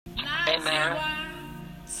Amen.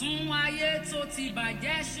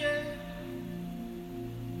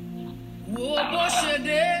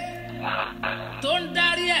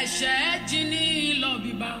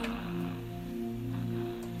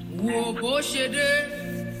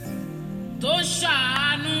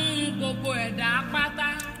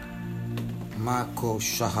 Marco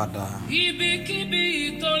Shahada.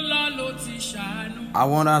 I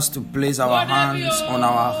want us to place our hands on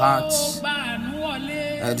our hearts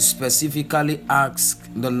and specifically ask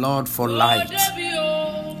the Lord for light.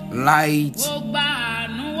 Light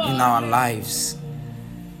in our lives.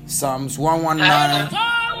 Psalms 119.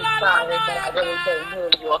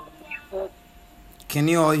 Can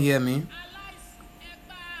you all hear me?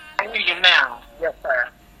 I hear you now. Yes, sir.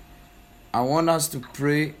 I want us to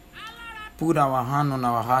pray, put our hand on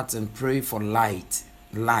our hearts and pray for light.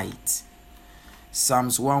 Light.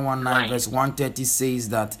 Psalms 119 verse 130 says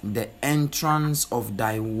that the entrance of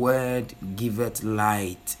thy word giveth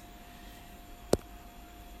light.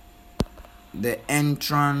 The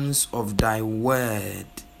entrance of thy word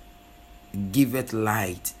giveth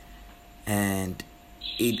light, and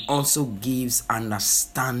it also gives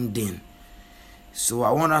understanding. So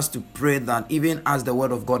I want us to pray that even as the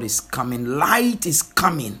word of God is coming, light is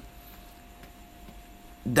coming,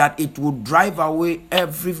 that it will drive away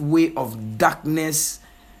every way of darkness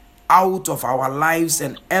out of our lives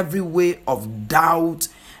and every way of doubt,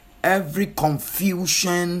 every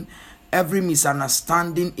confusion, every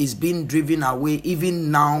misunderstanding is being driven away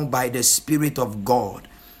even now by the Spirit of God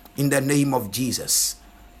in the name of Jesus.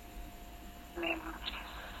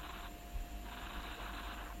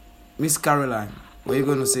 Miss Caroline, were you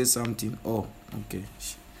going to say something? Oh, okay.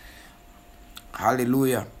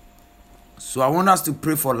 Hallelujah. So I want us to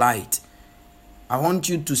pray for light. I want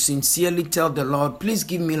you to sincerely tell the Lord, please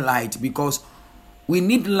give me light, because we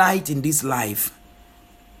need light in this life.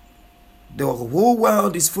 The whole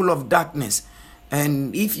world is full of darkness.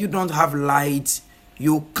 And if you don't have light,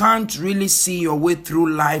 you can't really see your way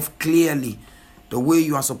through life clearly, the way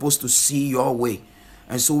you are supposed to see your way.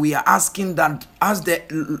 And so we are asking that as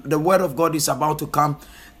the word of God is about to come,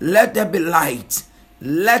 let there be light.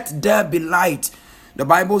 Let there be light. The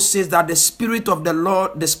Bible says that the Spirit of the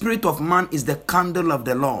Lord, the Spirit of man is the candle of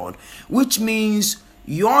the Lord, which means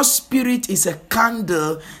your spirit is a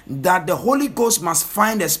candle that the Holy Ghost must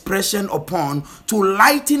find expression upon to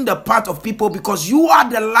lighten the path of people, because you are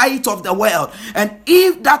the light of the world. And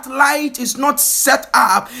if that light is not set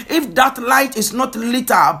up, if that light is not lit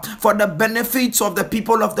up for the benefits of the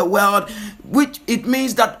people of the world, which it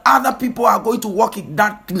means that other people are going to walk in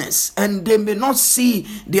darkness and they may not see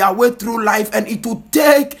their way through life, and it will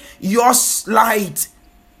take your light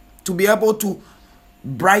to be able to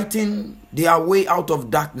brighten their way out of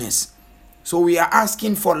darkness. So we are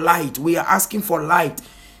asking for light. We are asking for light.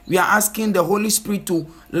 We are asking the Holy Spirit to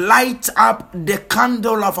light up the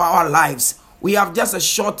candle of our lives. We have just a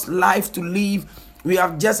short life to live. We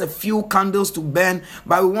have just a few candles to burn,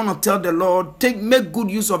 but we want to tell the Lord, make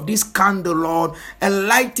good use of this candle, Lord, and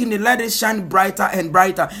lighten it, let it shine brighter and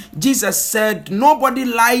brighter. Jesus said, nobody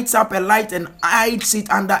lights up a light and hides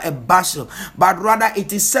it under a bushel, but rather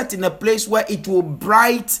it is set in a place where it will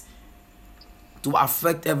bright to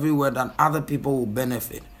affect everywhere that other people will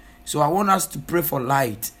benefit. So I want us to pray for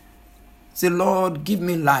light. Say, Lord, give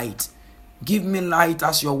me light. Give me light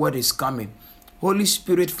as your word is coming. Holy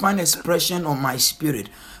Spirit, find expression on my spirit.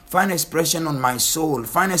 Find expression on my soul.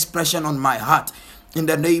 Find expression on my heart. In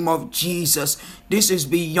the name of Jesus. This is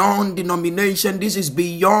beyond denomination. This is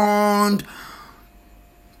beyond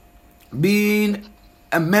being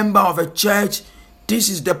a member of a church. This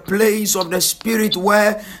is the place of the Spirit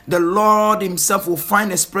where the Lord himself will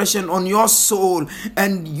find expression on your soul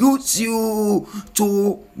and use you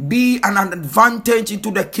to be an advantage into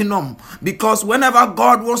the kingdom. Because whenever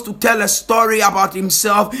God wants to tell a story about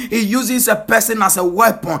himself, he uses a person as a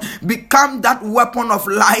weapon. Become that weapon of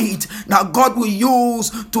light that God will use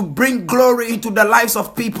to bring glory into the lives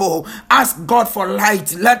of people. Ask God for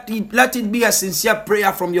light. Let it be a sincere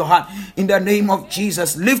prayer from your heart. In the name of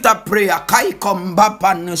Jesus, lift up prayer.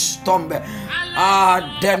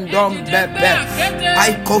 Dendom bebe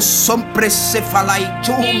aiko sompre sefalai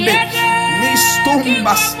chumbe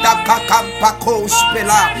mistumba staka kampako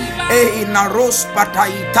spela e naros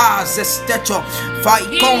pataita zestecho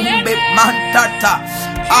faikombe mantata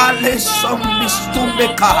ale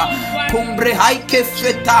sombistumbeka kumbre haike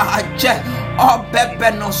feta aje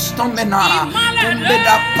Obebeno stomena.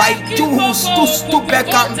 Umbeda paitu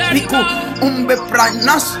stubekan piku. Umbe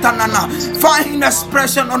pranastanana. Find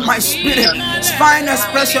expression on my spirit. Find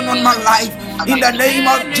expression on my life. In the name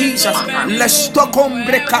of Jesus.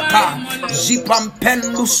 Lestokombre kaka.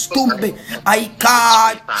 Zipampendu stumbe.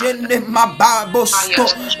 Aika jene mababosto.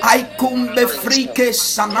 Aikumbe frike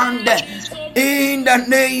sanande. In the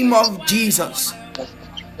name of Jesus.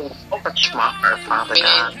 Touch my heart, Father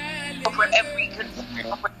God. Over every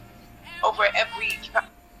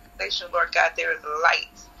translation, Lord God, there is light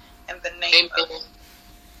in the name of.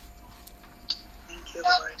 Thank you,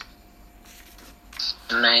 Lord.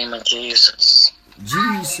 In the name of Jesus.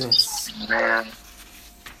 Jesus. Amen.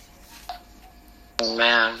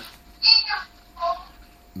 Amen.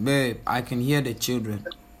 Babe, I can hear the children.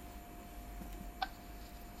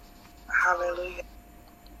 Hallelujah.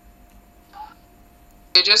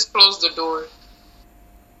 They just closed the door.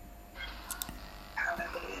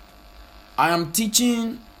 Hallelujah. I am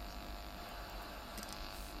teaching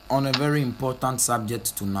on a very important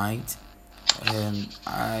subject tonight, and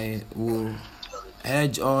I will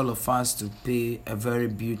urge all of us to pay a very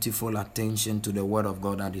beautiful attention to the word of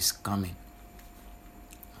God that is coming.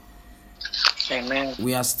 Amen.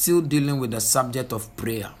 We are still dealing with the subject of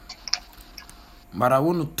prayer, but I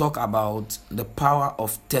want to talk about the power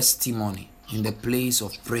of testimony in the place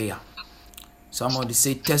of prayer. Somebody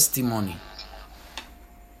say testimony.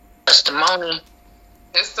 Testimony.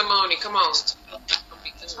 Testimony, come on.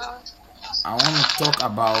 I want to talk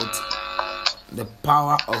about the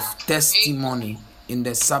power of testimony in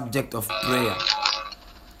the subject of prayer.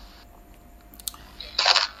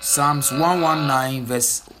 Psalms 119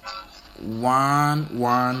 verse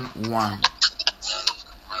 111.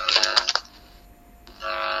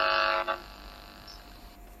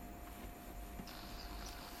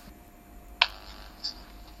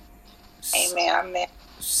 Amen.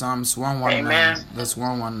 Psalms 119 Amen. verse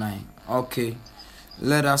 119. Okay.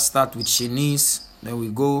 Let us start with Shanice. Then we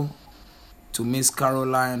go to Miss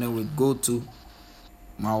Caroline. Then we go to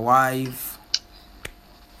my wife.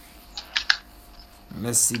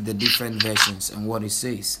 Let's see the different versions and what it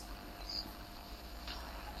says.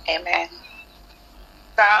 Amen.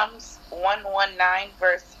 Psalms 119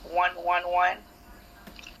 verse 111.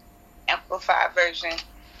 Amplified version.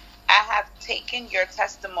 I have taken your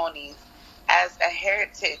testimonies as a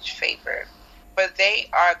heritage favored, for they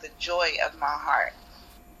are the joy of my heart.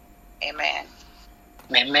 Amen.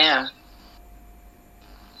 Amen.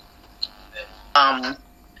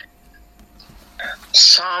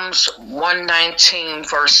 Psalms 119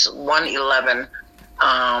 verse 111.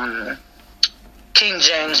 King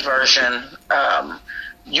James Version.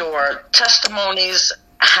 Your testimonies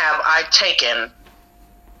have I taken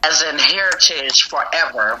as an heritage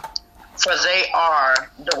forever, for they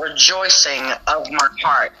are the rejoicing of my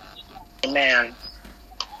heart. Amen.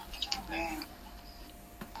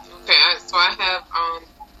 Okay, so I have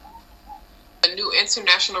a New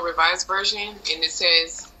International Revised Version, and it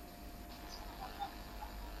says,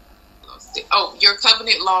 "Oh, your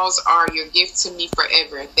covenant laws are your gift to me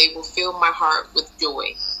forever. They will fill my heart with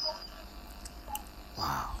joy."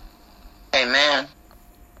 Wow. Amen.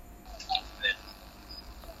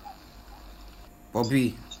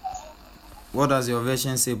 Bobby, what does your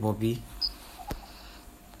version say, Bobby?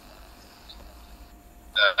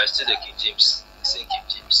 I still the King James, saying King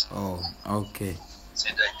James. Oh, okay.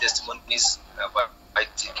 Said that testimonies have I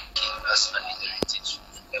taken as an heritage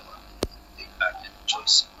forever. They are the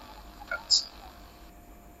choice.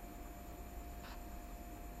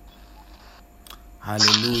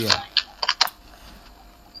 Hallelujah.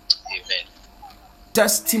 Amen.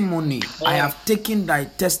 Testimony. I have taken thy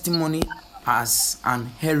testimony as an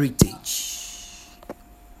heritage.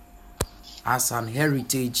 As an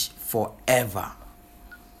heritage forever.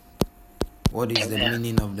 What is the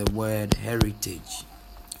meaning of the word heritage?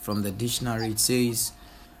 From the dictionary, it says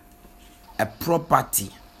a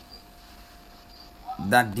property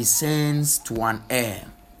that descends to an heir,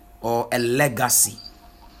 or a legacy,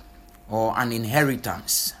 or an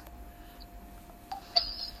inheritance.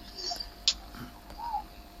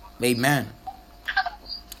 Amen.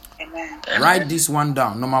 Amen. Write this one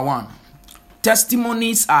down. Number one.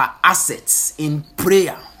 Testimonies are assets in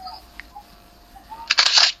prayer.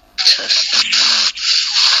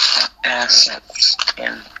 Assets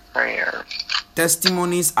in prayer.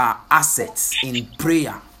 Testimonies are assets in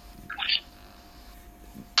prayer.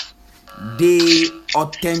 They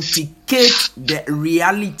authenticate the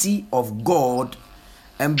reality of God,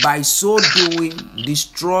 and by so doing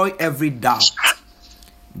destroy every doubt.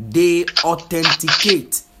 They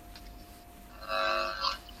authenticate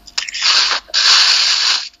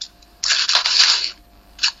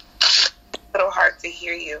to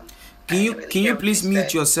hear you. Can you really can you hear what please you mute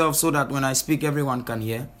said. yourself so that when I speak, everyone can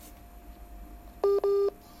hear?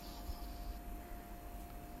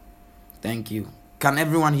 Thank you. Can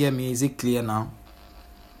everyone hear me? Is it clear now?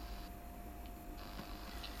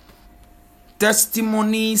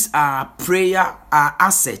 Testimonies are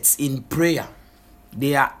assets in prayer.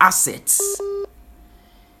 They are assets.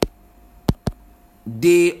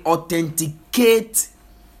 They authenticate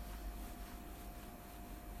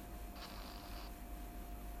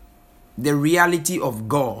the reality of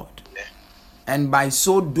God, and by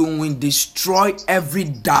so doing destroy every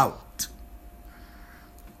doubt.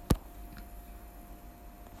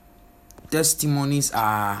 Testimonies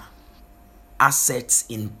are assets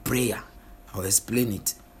in prayer. I'll explain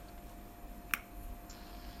it.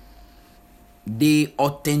 They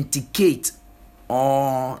authenticate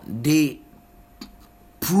or they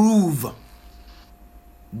prove,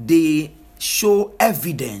 they show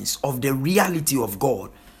evidence of the reality of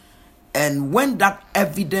God. And when that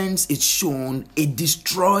evidence is shown, it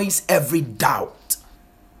destroys every doubt.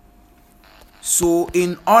 So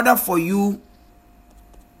in order for you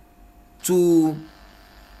to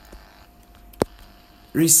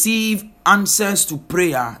receive answers to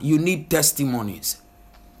prayer, you need testimonies.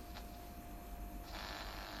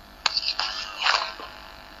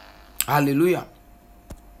 Hallelujah.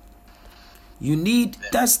 You need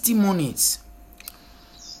testimonies,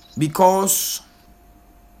 because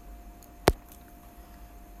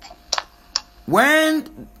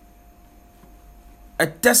when a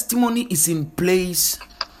testimony is in place,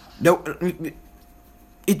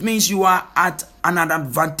 it means you are at an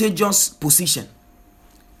advantageous position.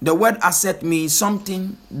 The word asset means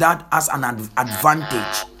something that has an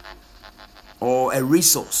advantage or a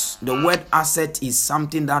resource. The word asset is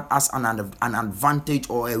something that has an advantage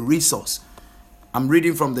or a resource. I'm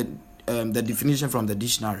reading from the definition from the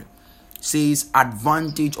dictionary. It says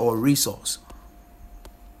advantage or resource,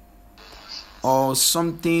 or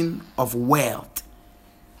something of wealth,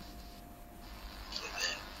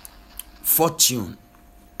 fortune.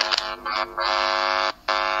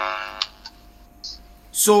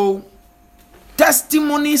 So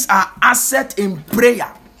testimonies are assets in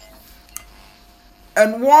prayer.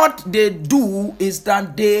 And what they do is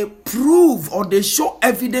that they prove or they show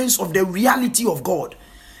evidence of the reality of God.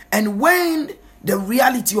 And when the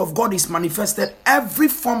reality of God is manifested, every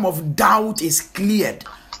form of doubt is cleared.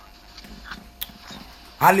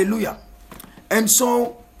 Hallelujah. And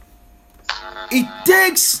so it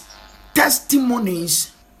takes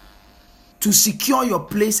testimonies to secure your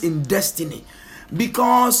place in destiny,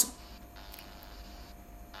 because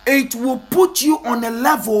it will put you on a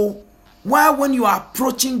level where when you are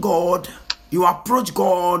approaching God, you approach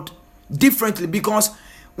God differently, because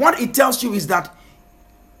what it tells you is that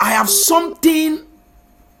I have something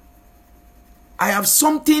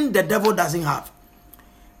the devil doesn't have.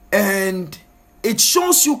 And it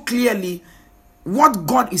shows you clearly what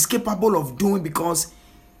God is capable of doing, because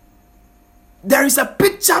there is a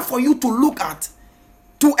picture for you to look at,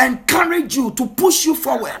 to encourage you, to push you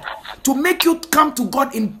forward, to make you come to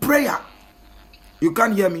God in prayer. You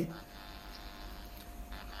can't hear me?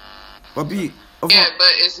 Papi, Yeah, but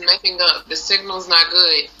it's messing up. The signal's not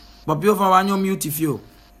good. Papi, over when you mute if you.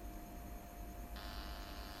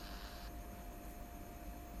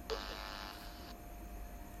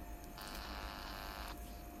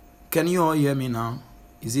 Can you all hear me now?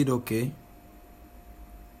 Is it okay?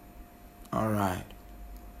 All right.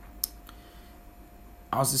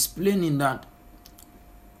 I was explaining that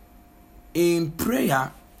in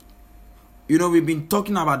prayer, we've been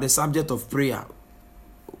talking about the subject of prayer,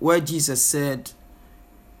 where Jesus said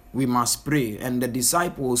we must pray, and the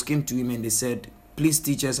disciples came to him and they said, please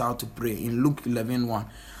teach us how to pray, in Luke 11:1.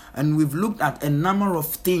 And we've looked at a number of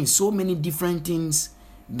things, so many different things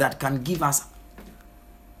that can give us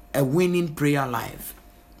a winning prayer life.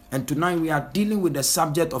 And tonight we are dealing with the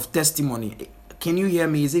subject of testimony. Can you hear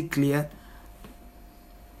me? Is it clear?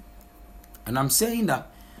 And I'm saying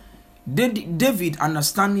that David,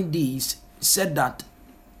 understanding this, said that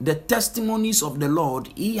the testimonies of the Lord,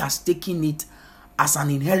 he has taken it as an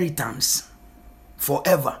inheritance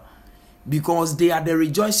forever, because they are the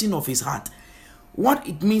rejoicing of his heart. What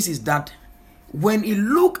it means is that when he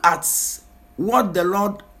look at what the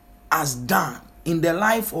Lord has done in the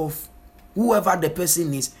life of whoever the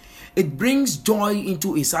person is, it brings joy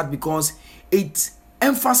into his heart, because it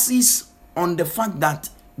emphasizes on the fact that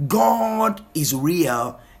God is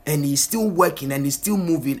real and he's still working and he's still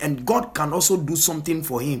moving, and God can also do something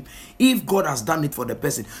for him if God has done it for the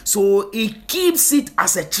person. So he keeps it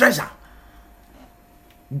as a treasure.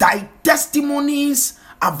 Thy testimonies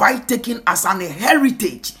have I taken as an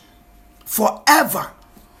heritage forever,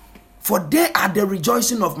 for they are the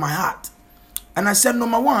rejoicing of my heart. And I said,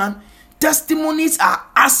 number one, testimonies are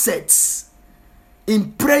assets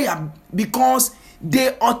in prayer because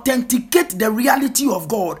they authenticate the reality of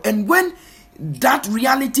God. And when that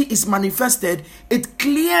reality is manifested, it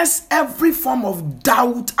clears every form of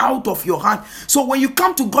doubt out of your heart. So when you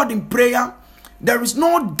come to God in prayer, there is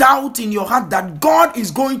no doubt in your heart that God is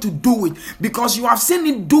going to do it, because you have seen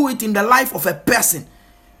it do it in the life of a person,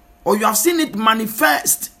 or you have seen it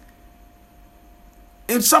manifest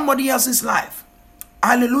in somebody else's life.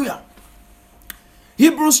 Hallelujah.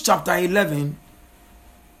 Hebrews chapter 11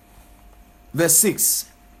 verse 6.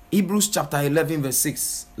 Hebrews chapter 11 verse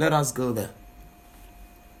 6. Let us go there.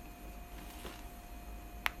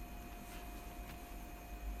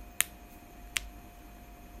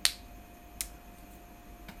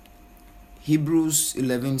 Hebrews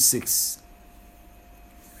 11:6.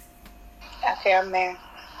 Okay, I'm there.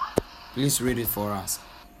 Please read it for us.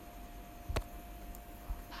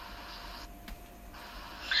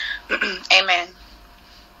 Amen.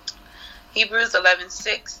 Hebrews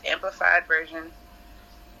 11:6, Amplified Version.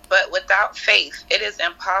 But without faith, it is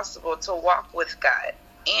impossible to walk with God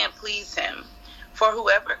and please Him. For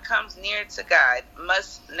whoever comes near to God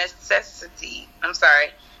must necessarily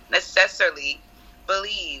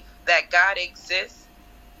believe that God exists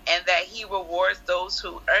and that He rewards those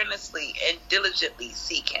who earnestly and diligently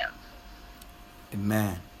seek Him.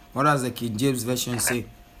 Amen. What does the King James Version say?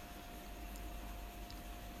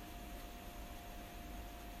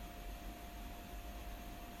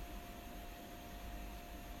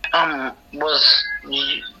 Was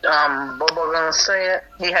Bobo gonna say it?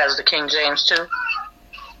 He has the King James too.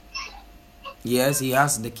 Yes, he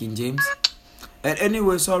has the King James. And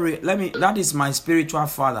anyway, sorry, that is my spiritual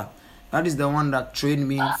father. That is the one that trained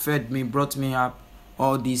me, fed me, brought me up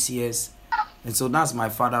all these years. And so that's my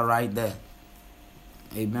father right there.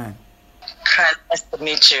 Amen. Hi, nice to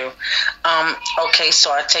meet you. Okay,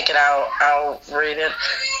 so I take it out. I'll read it.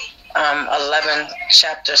 11,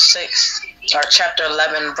 chapter 6, or chapter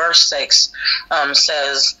 11, verse 6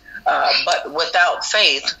 says, but without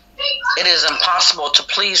faith, it is impossible to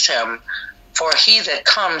please Him. For he that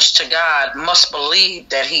comes to God must believe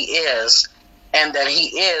that He is, and that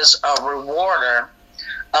He is a rewarder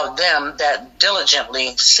of them that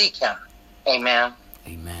diligently seek Him. Amen.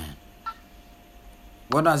 Amen.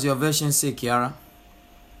 What does your version say, Kiara?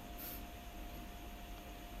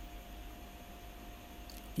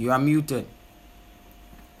 You are muted.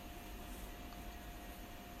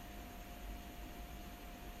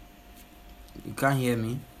 You can't hear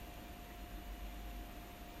me.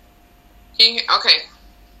 Okay.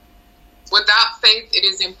 Without faith, it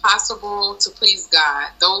is impossible to please God.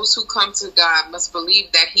 Those who come to God must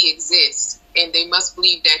believe that He exists, and they must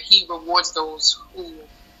believe that He rewards those who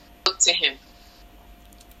look to Him.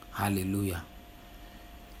 Hallelujah.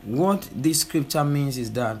 What this scripture means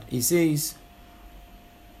is that it says,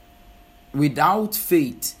 without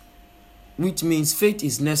faith, which means faith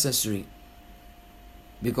is necessary,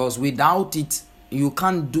 because without it, you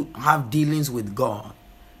can't have dealings with God.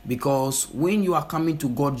 Because when you are coming to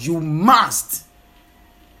God, you must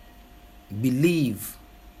believe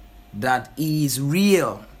that He is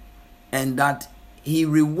real and that He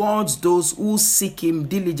rewards those who seek Him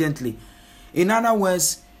diligently. In other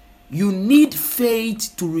words, you need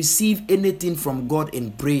faith to receive anything from God in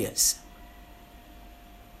prayers.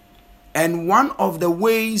 And one of the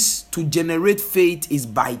ways to generate faith is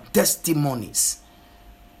by testimonies.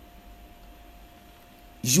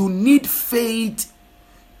 You need faith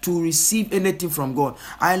to receive anything from God.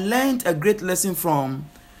 I learned a great lesson from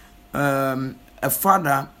a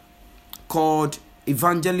father called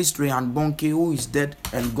Evangelist Rehan Bonke, who is dead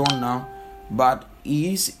and gone now, but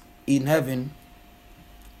he is in heaven.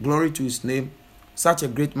 Glory to his name. Such a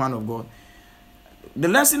great man of God. The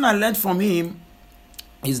lesson I learned from him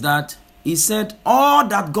is that he said, all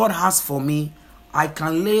that God has for me, I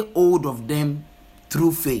can lay hold of them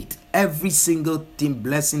through faith. Every single thing,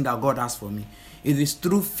 blessing that God has for me, it is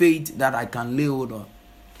through faith that I can lay hold on.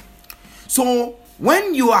 So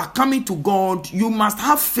when you are coming to God, you must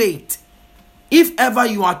have faith if ever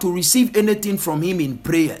you are to receive anything from Him in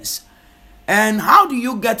prayers. And how do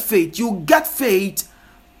you get faith? You get faith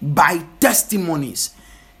by testimonies.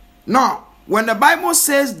 Now, when the Bible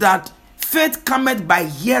says that faith cometh by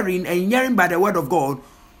hearing, and hearing by the word of God,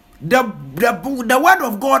 the word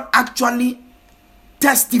of God actually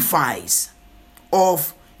testifies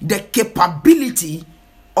of the capability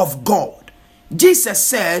of God. Jesus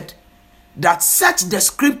said that search the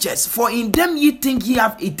scriptures, for in them ye think ye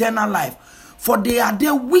have eternal life, for they are they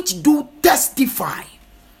which do testify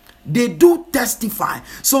they do testify.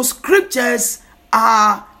 So scriptures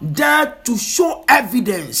are there to show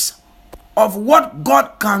evidence of what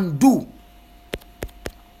God can do.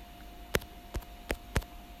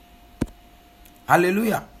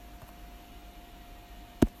 Hallelujah.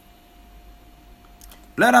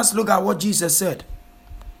 Let us look at what Jesus said.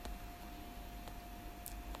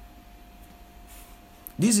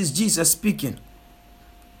 This is Jesus speaking.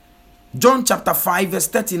 John chapter 5 verse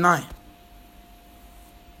 39.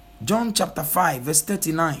 John chapter 5 verse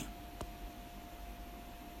 39.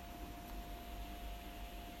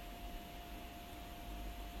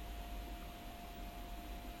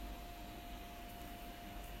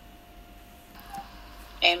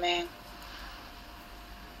 Amen.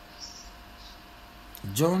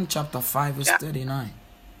 John chapter 5 verse 39.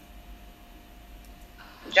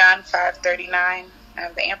 John 5:39. I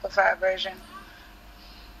have the Amplified version.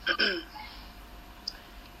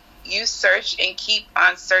 You search and keep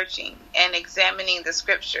on searching and examining the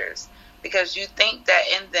scriptures, because you think that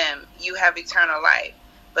in them you have eternal life,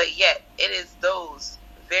 but yet it is those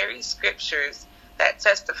very scriptures that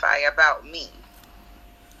testify about me.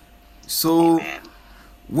 So, Amen.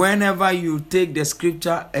 whenever you take the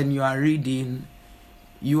scripture and you are reading,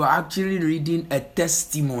 you are actually reading a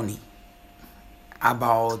testimony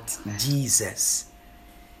about Jesus.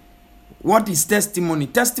 What is testimony?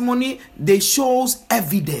 Testimony, they shows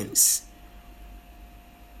evidence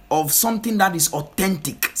of something that is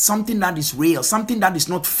authentic, something that is real, something that is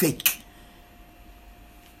not fake,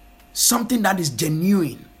 something that is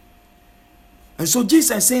genuine. And so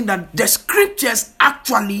Jesus is saying that the scriptures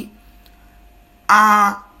actually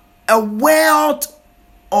are a wealth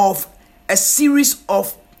of a series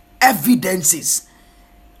of evidences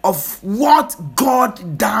of what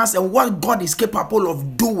God does and what God is capable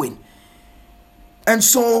of doing. And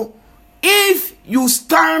so, if you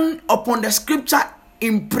stand upon the scripture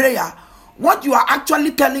in prayer, what you are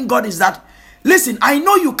actually telling God is that, listen, I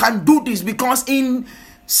know you can do this, because in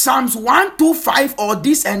Psalms 125 or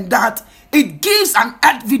this and that, it gives an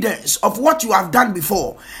evidence of what you have done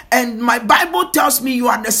before. And my Bible tells me you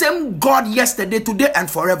are the same God yesterday, today, and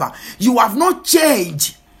forever. You have not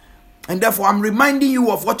changed. And therefore, I'm reminding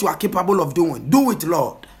you of what you are capable of doing. Do it,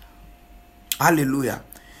 Lord. Hallelujah.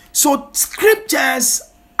 So scriptures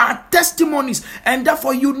are testimonies, and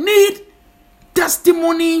therefore you need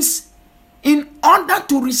testimonies in order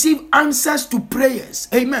to receive answers to prayers.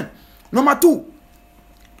 Amen. Number 2.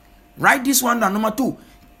 Write this one down. Number 2.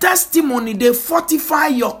 Testimony, they fortify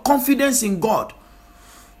your confidence in God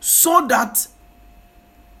so that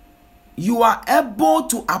you are able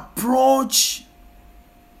to approach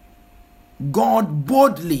God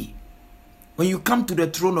boldly when you come to the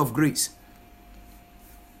throne of grace.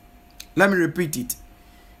 Let me repeat it.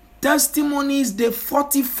 Testimonies, they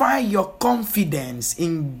fortify your confidence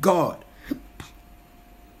in God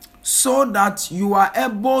so that you are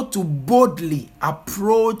able to boldly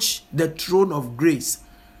approach the throne of grace.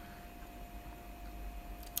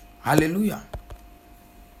 Hallelujah.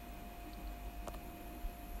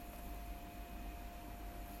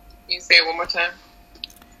 Can you say it one more time?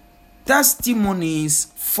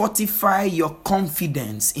 Testimonies fortify your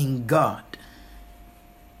confidence in God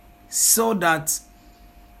so that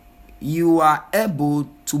you are able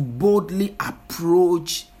to boldly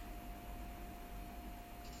approach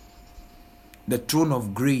the throne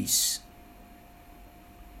of grace.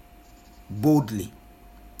 Boldly.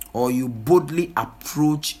 Or you boldly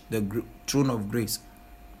approach the throne of grace.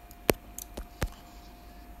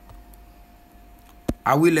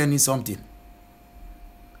 Are we learning something?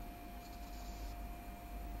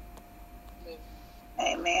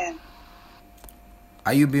 Amen.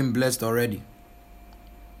 Are you being blessed already?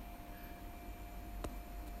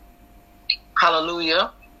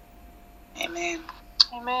 Hallelujah. Amen.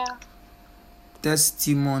 Amen.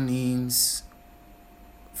 Testimonies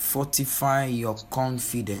fortify your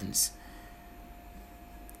confidence.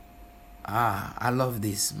 I love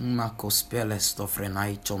this.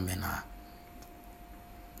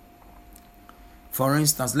 For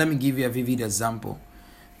instance, let me give you a vivid example.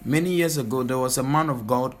 Many years ago, there was a man of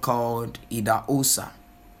God called Idahosa.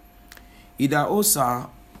 Idahosa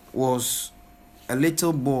was a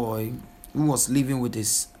little boy who was living with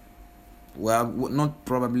his, well, not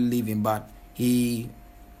probably living, but he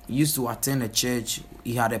used to attend a church.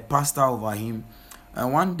 He had a pastor over him.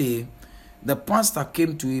 And one day, the pastor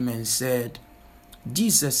came to him and said,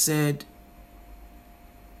 Jesus said,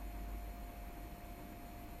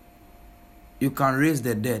 you can raise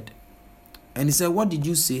the dead. And he said, what did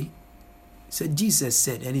you say? He said, Jesus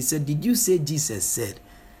said. And he said, did you say Jesus said?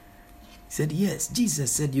 He said, yes,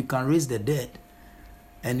 Jesus said you can raise the dead.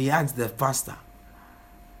 And he asked the pastor,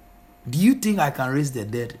 do you think I can raise the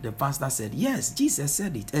dead? The pastor said, yes, Jesus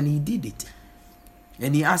said it, and he did it.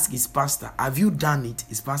 And he asked his pastor, have you done it?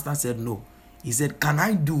 His pastor said, no. He said, can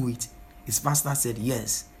I do it? His pastor said,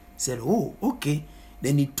 yes. He said, oh, okay.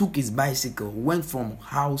 Then he took his bicycle, went from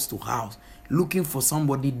house to house, looking for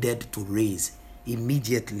somebody dead to raise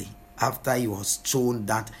immediately after he was shown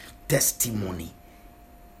that testimony.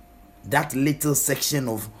 That little section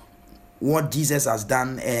of what Jesus has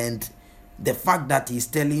done and the fact that he's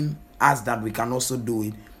telling us that we can also do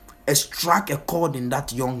it, struck a chord in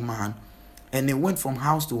that young man, and he went from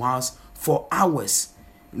house to house for hours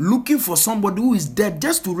looking for somebody who is dead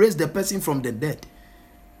just to raise the person from the dead.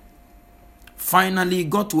 Finally, he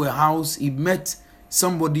got to a house, he met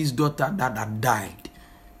somebody's daughter that had died.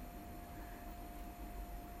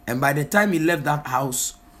 And by the time he left that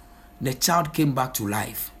house, the child came back to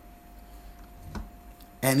life.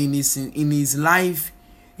 And in his life,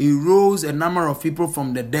 he rose a number of people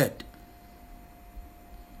from the dead.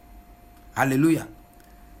 Hallelujah.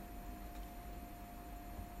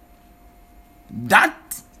 That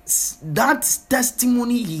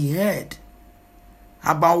testimony he heard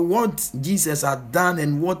about what Jesus had done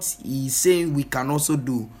and what he's saying we can also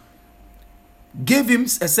do gave him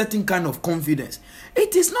a certain kind of confidence.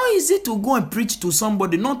 It is not easy to go and preach to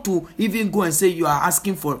somebody, not to even go and say you are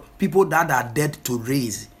asking for people that are dead to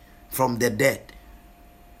raise from the dead.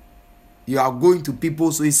 You are going to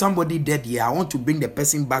people, so is somebody dead here? I want to bring the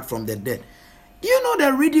person back from the dead. Do you know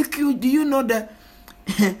the ridicule? Do you know the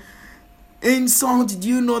insult? Do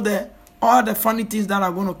you know all the funny things that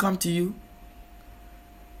are going to come to you?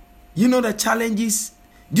 You know the challenges?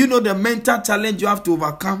 Do you know the mental challenge you have to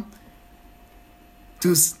overcome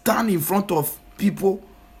to stand in front of people?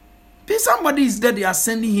 If somebody is dead, you are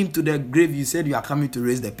sending him to the grave. You said you are coming to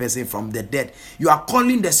raise the person from the dead. You are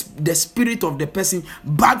calling the spirit of the person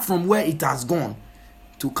back from where it has gone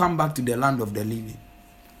to come back to the land of the living.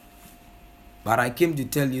 But I came to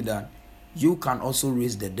tell you that you can also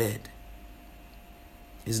raise the dead.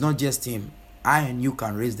 It's not just him. I and you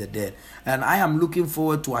can raise the dead. And I am looking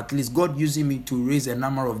forward to at least God using me to raise a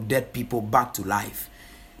number of dead people back to life.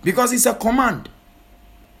 Because it's a command.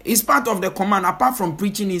 It's part of the command. Apart from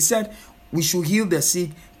preaching, he said we should heal the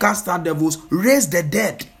sick, cast out devils, raise the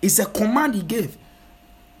dead. It's a command he gave.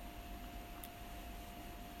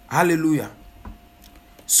 Hallelujah.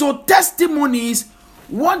 So testimonies,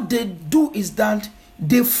 what they do is that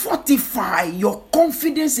they fortify your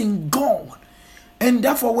confidence in God. And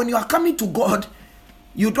therefore, when you are coming to God,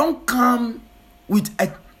 you don't come with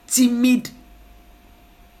a timid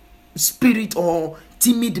spirit or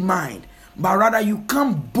timid mind, but rather you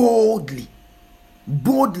come boldly.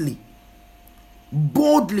 Boldly.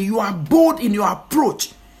 You are bold in your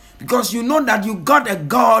approach because you know that you got a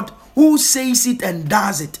God who says it and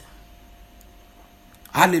does it.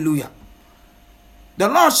 Hallelujah. The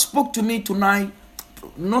Lord spoke to me tonight,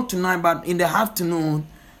 not tonight, but in the afternoon,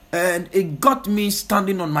 and it got me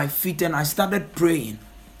standing on my feet and I started praying.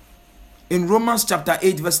 In Romans chapter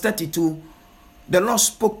 8 verse 32, the Lord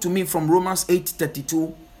spoke to me from Romans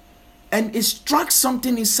 8:32, and it struck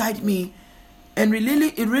something inside me, and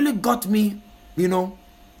it really got me,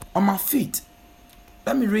 on my feet.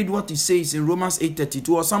 Let me read what it says in Romans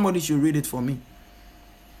 8:32, or somebody should read it for me.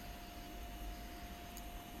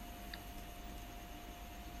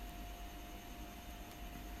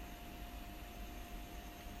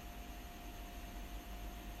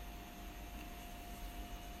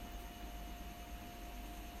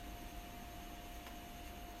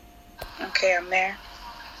 Okay, I'm there.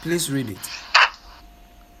 Please read it.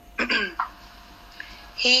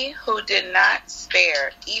 He who did not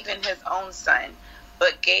spare even his own son,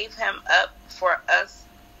 but gave him up for us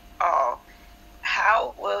all,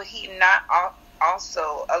 how will he not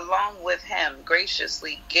also, along with him,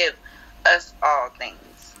 graciously give us all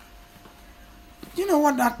things? You know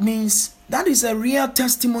what that means? That is a real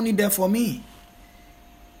testimony there for me.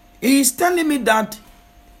 He is telling me that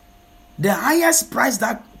the highest price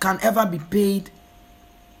that can ever be paid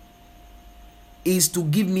is to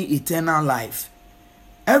give me eternal life.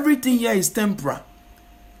 Everything here is temporal.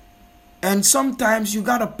 And sometimes you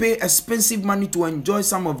gotta pay expensive money to enjoy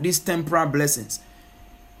some of these temporal blessings.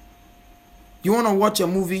 You wanna watch a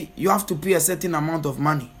movie, you have to pay a certain amount of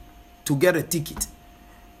money to get a ticket.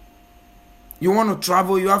 You wanna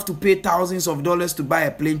travel, you have to pay thousands of dollars to buy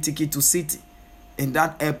a plane ticket to sit in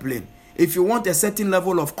that airplane. If you want a certain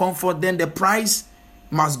level of comfort, then the price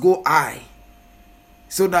must go high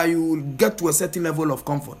so that you will get to a certain level of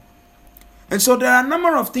comfort. And so there are a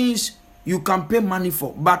number of things you can pay money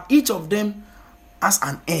for, but each of them has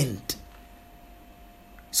an end.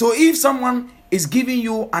 So if someone is giving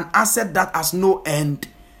you an asset that has no end,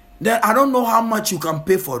 then I don't know how much you can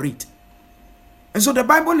pay for it. And so the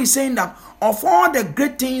Bible is saying that of all the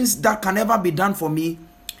great things that can ever be done for me,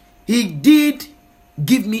 he did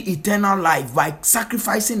give me eternal life by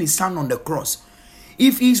sacrificing his son on the cross.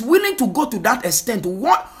 If he's willing to go to that extent,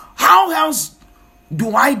 how else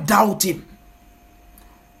do I doubt him?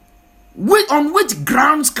 On which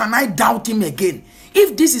grounds can I doubt him again?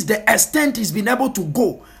 If this is the extent he's been able to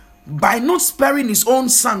go, by not sparing his own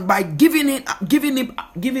son, by giving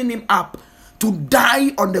him up to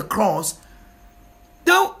die on the cross,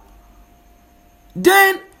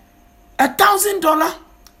 then $1,000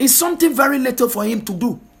 is something very little for him to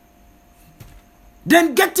do.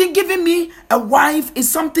 Then giving me a wife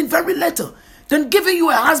is something very little. Then giving you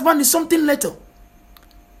a husband is something little,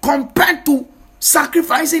 compared to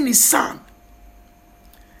sacrificing his son.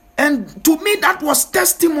 And to me, that was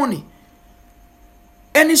testimony.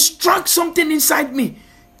 And it struck something inside me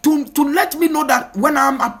to let me know that when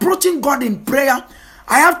I'm approaching God in prayer,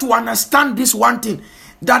 I have to understand this one thing,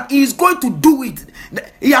 that he is going to do it.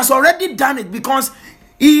 He has already done it, because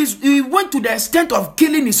he went to the extent of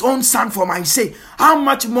killing his own son for my sake. How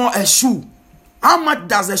much more a shoe? How much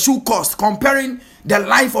does a shoe cost, comparing the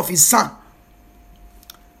life of his son?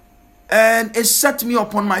 And it set me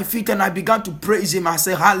upon my feet, and I began to praise him. I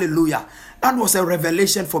said, hallelujah. That was a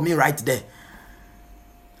revelation for me right there.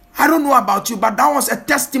 I don't know about you, but that was a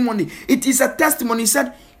testimony. It is a testimony. He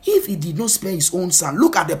said, if he did not spare his own son,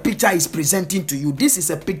 look at the picture he's presenting to you. This is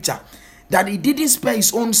a picture that he didn't spare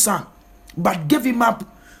his own son, but gave him up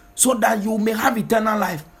so that you may have eternal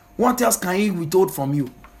life. What else can he withhold from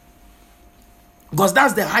you? Because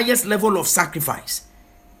that's the highest level of sacrifice.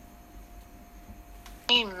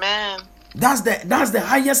 Amen. That's the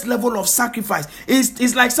highest level of sacrifice.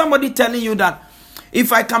 It's like somebody telling you that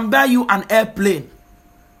if I can buy you an airplane,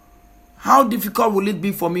 how difficult will it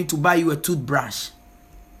be for me to buy you a toothbrush?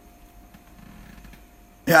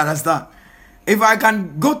 You understand? If I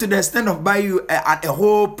can go to the extent of buying you a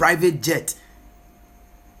whole private jet,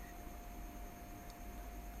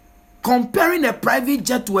 comparing a private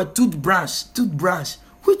jet to a toothbrush,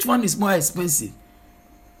 which one is more expensive?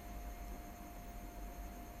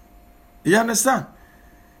 You understand?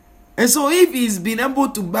 And so if he's been able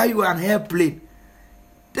to buy you an airplane,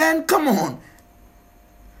 then come on.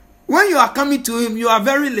 When you are coming to him, you are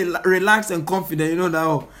very relaxed and confident. You know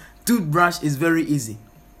that toothbrush is very easy.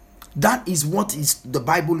 That is what the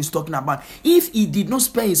Bible is talking about. If he did not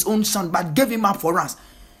spare his own son, but gave him up for us,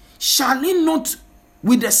 shall he not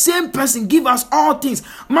with the same person give us all things?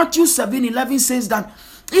 Matthew 7:11 says that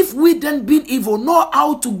if we then being evil know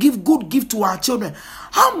how to give good gift to our children,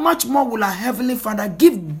 how much more will our Heavenly Father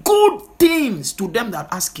give good things to them that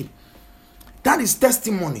ask him? That is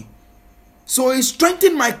testimony. So it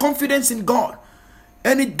strengthened my confidence in God,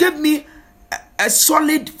 and it gave me a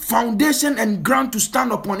solid foundation and ground to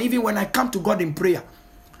stand upon even when I come to God in prayer.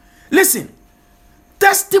 Listen,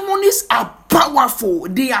 testimonies are powerful.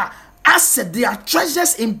 They are assets, they are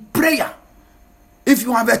treasures in prayer. If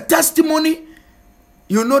you have a testimony,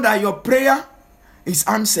 you know that your prayer is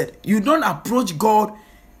answered. You don't approach God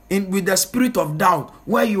with the spirit of doubt,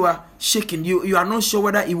 where you are shaking. You are not sure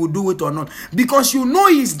whether he will do it or not, because you know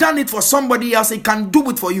he's done it for somebody else. He can do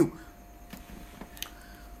it for you.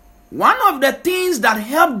 One of the things that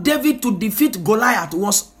helped David to defeat Goliath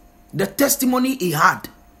was the testimony he had.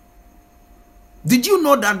 Did you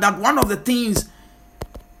know that one of the things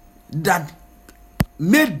that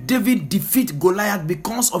made David defeat Goliath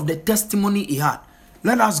because of the testimony he had?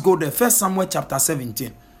 Let us go there. 1 Samuel chapter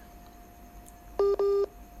 17.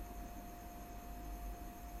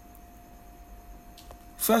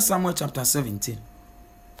 First Samuel chapter 17.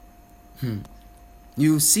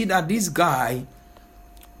 You see that this guy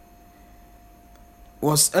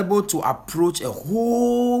was able to approach a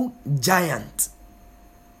whole giant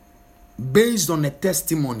based on a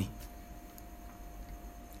testimony.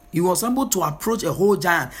 He was able to approach a whole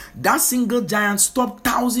giant. That single giant stopped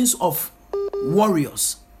thousands of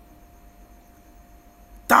warriors.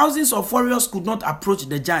 Thousands of warriors could not approach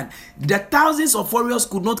the giant. The thousands of warriors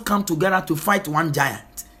could not come together to fight one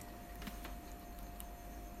giant.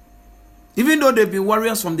 Even though they've been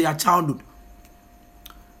warriors from their childhood.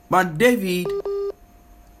 But David,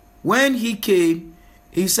 when he came,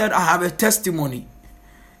 he said, I have a testimony.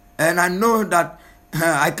 And I know that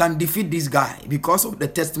I can defeat this guy because of the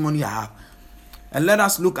testimony I have. And let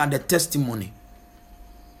us look at the testimony.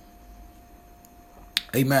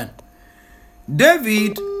 Amen.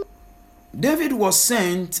 David was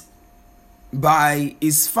sent by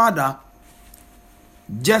his father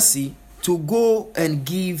Jesse to go and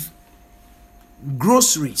give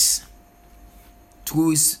groceries to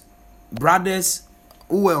his brothers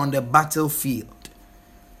who were on the battlefield.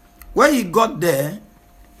 When he got there,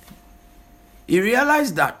 he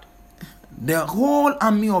realized that the whole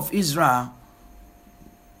army of Israel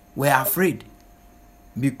were afraid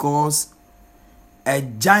because a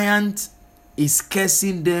giant is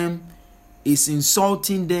cursing them, is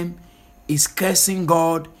insulting them, is cursing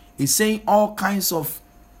God, is saying all kinds of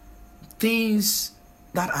things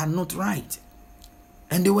that are not right.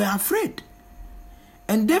 And they were afraid.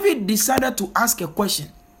 And David decided to ask a question.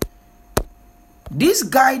 This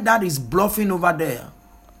guy that is bluffing over there,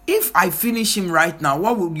 if I finish him right now,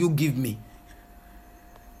 what will you give me?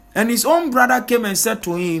 And his own brother came and said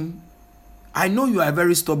to him, I know you are a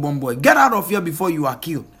very stubborn boy. Get out of here before you are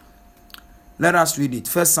killed. Let us read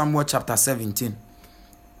it. 1 Samuel chapter 17.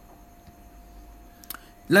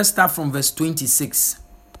 Let's start from verse 26.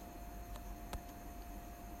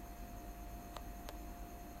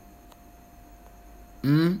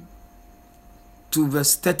 To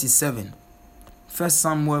verse 37. 1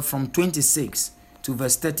 Samuel from 26 to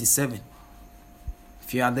verse 37.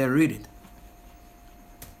 If you are there, read it.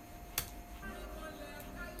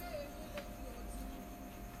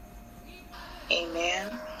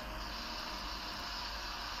 Amen.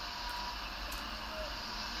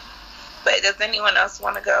 But does anyone else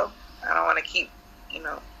want to go? I don't want to keep,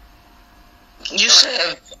 You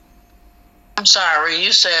said, I'm sorry,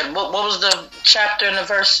 you said, what was the chapter and the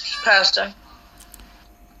verse, Pastor?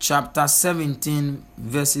 Chapter 17,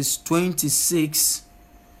 verses 26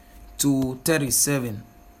 to 37.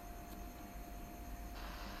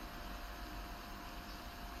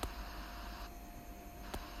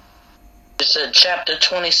 You said chapter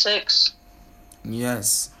 26?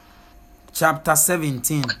 Yes. Chapter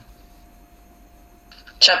 17.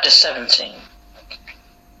 Chapter 17.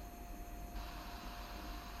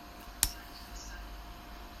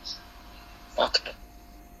 Okay.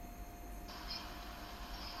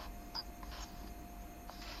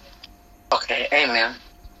 Okay, amen.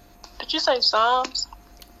 Did you say Psalms?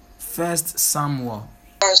 1 Samuel.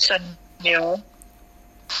 Samuel.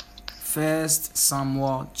 1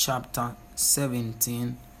 Samuel chapter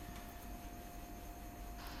 17.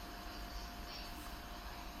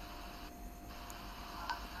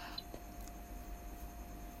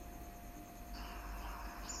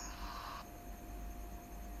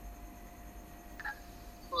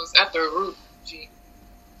 It was after Ruth. G.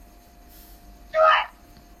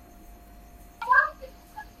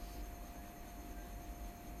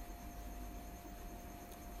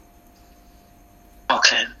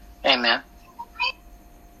 Okay, amen.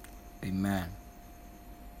 Amen.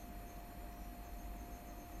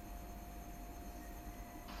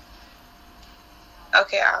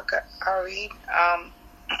 Okay, I'll read.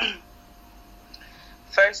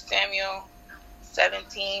 1 Samuel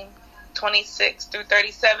 17, 26 through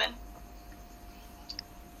 37.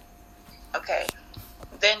 Okay.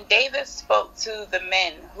 Then David spoke to the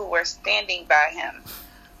men who were standing by him.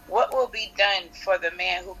 What will be done for the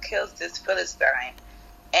man who kills this Philistine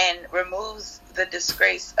and removes the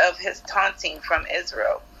disgrace of his taunting from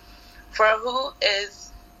Israel? For who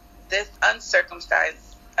is this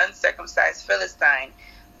uncircumcised Philistine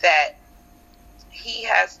that he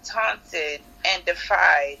has taunted and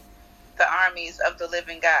defied the armies of the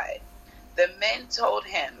living God? The men told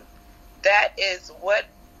him, that is what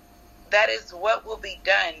will be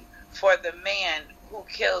done for the man who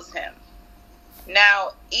kills him.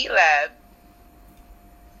 Now Eliab,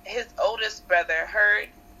 his oldest brother, heard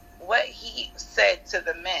what he said to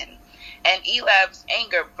the men, and Eliab's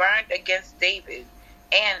anger burned against David,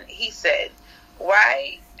 and he said,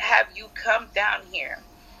 why have you come down here?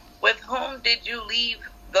 With whom did you leave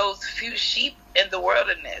those few sheep in the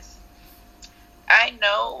wilderness? I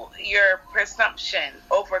know your presumption,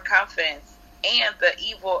 overconfidence, and the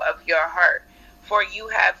evil of your heart, for you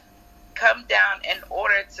have come down in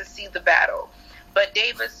order to see the battle. But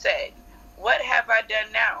David said, what have I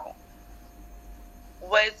done now?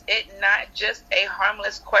 Was it not just a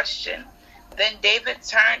harmless question? Then David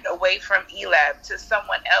turned away from Eliab to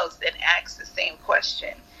someone else and asked the same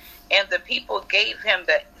question. And the people gave him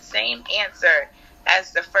the same answer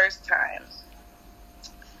as the first time.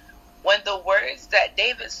 When the words that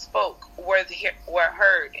David spoke were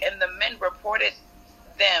heard, and the men reported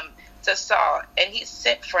them to Saul, and he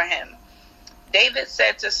sent for him. David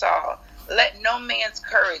said to Saul, let no man's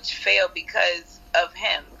courage fail because of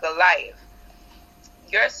him, Goliath.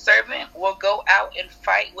 Your servant will go out and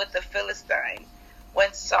fight with the Philistine.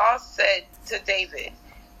 When Saul said to David,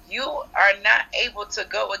 you are not able to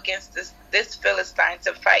go against this Philistine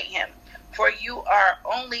to fight him, for you are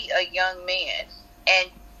only a young man, and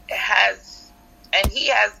he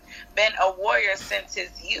has been a warrior since his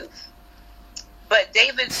youth. But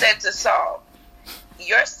David said to Saul,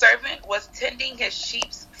 your servant was tending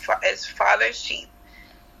his father's sheep,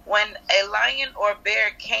 when a lion or bear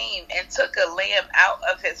came and took a lamb out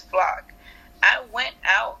of his flock. I went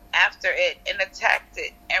out after it and attacked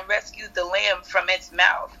it and rescued the lamb from its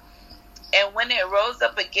mouth. And when it rose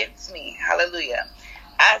up against me, hallelujah,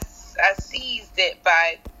 I seized it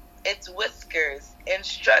by its whiskers and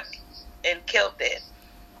struck and killed it.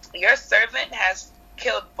 Your servant has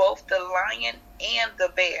killed both the lion and the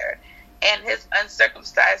bear, and his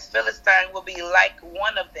uncircumcised Philistine will be like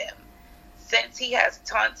one of them, since he has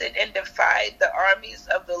taunted and defied the armies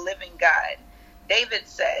of the living God. David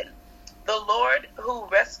said, the Lord who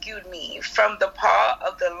rescued me from the paw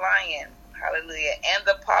of the lion, hallelujah, and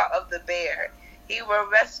the paw of the bear, he will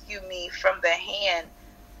rescue me from the hand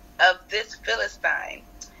of this Philistine.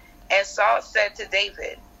 And Saul said to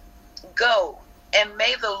David, go, and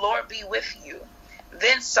may the Lord be with you.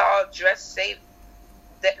 Then Saul dressed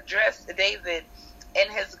David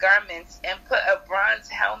in his garments and put a bronze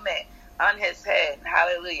helmet on his head,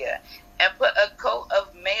 hallelujah, and put a coat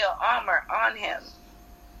of mail armor on him.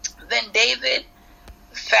 Then David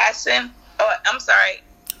fastened,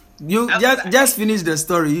 just finish the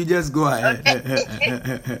story. You just go ahead.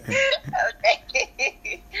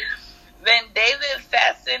 Okay. Then David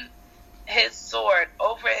fastened his sword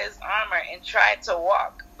over his armor and tried to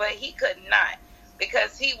walk, but he could not,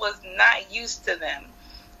 because he was not used to them.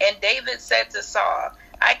 And David said to Saul,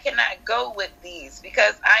 I cannot go with these,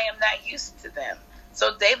 because I am not used to them.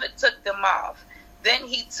 So David took them off. Then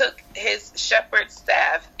he took his shepherd's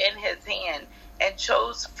staff in his hand and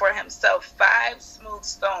chose for himself 5 smooth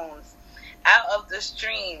stones out of the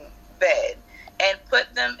stream bed and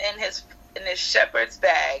put them in his shepherd's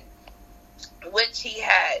bag, which he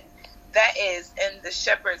had, that is, in the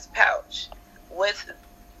shepherd's pouch.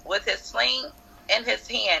 With his sling in his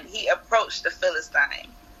hand, he approached the Philistine.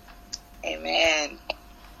 Amen.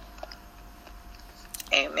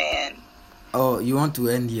 Amen. Oh, you want to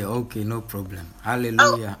end here? Okay, no problem.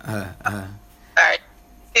 Hallelujah.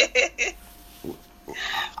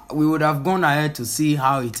 We would have gone ahead to see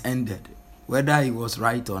how it ended, whether he was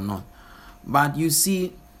right or not. But you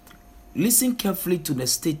see, listen carefully to the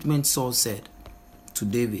statement Saul said to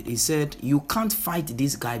David. He said, you can't fight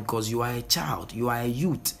this guy because you are a child, you are a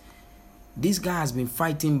youth. This guy has been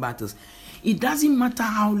fighting battles. It doesn't matter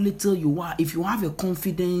how little you are. If you have a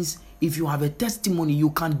confidence, if you have a testimony, you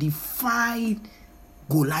can defy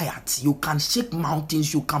Goliath. You can shake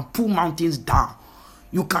mountains. You can pull mountains down.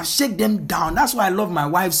 You can shake them down. That's why I love my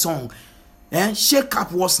wife's song. Shake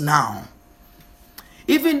up what's now.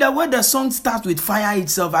 Even the way the song starts with fire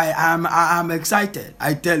itself, I am excited.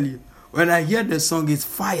 I tell you. When I hear the song, it's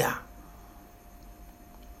fire.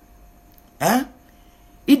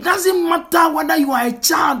 It doesn't matter whether you are a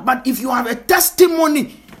child, but if you have a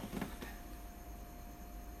testimony,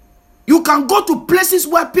 you can go to places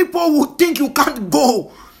where people would think you can't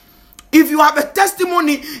go. If you have a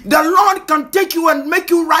testimony, the Lord can take you and make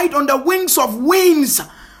you ride on the wings of winds,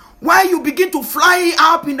 where you begin to fly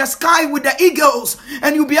up in the sky with the eagles,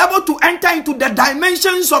 and you'll be able to enter into the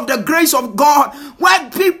dimensions of the grace of God, where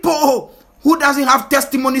people who doesn't have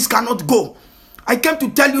testimonies cannot go. I came to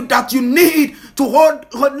tell you that you need to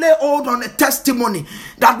lay hold on a testimony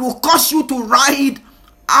that will cause you to ride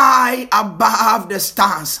high above the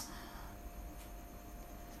stars.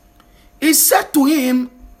 He said to him,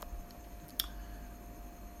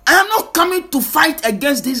 I am not coming to fight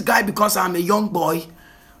against this guy because I'm a young boy,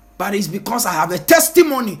 but it's because I have a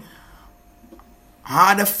testimony. I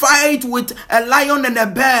had a fight with a lion and a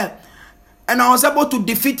bear, and I was able to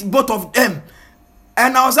defeat both of them.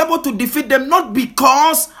 And I was able to defeat them not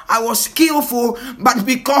because I was skillful, but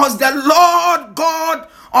because the Lord God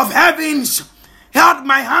of heavens held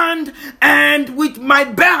my hand, and with my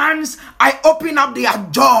bare hands I opened up their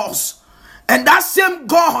jaws. And that same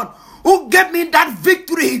God who gave me that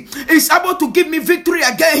victory is able to give me victory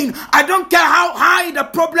again. I don't care how high the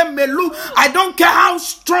problem may look. I don't care how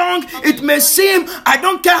strong it may seem. I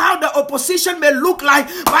don't care how the opposition may look like.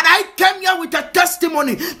 But I came here with a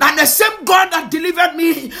testimony that the same God that delivered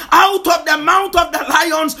me out of the mouth of the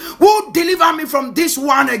lions will deliver me from this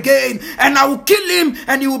one again. And I will kill him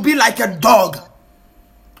and he will be like a dog.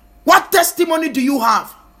 What testimony do you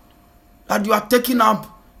have that you are taking up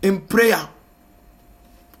in prayer?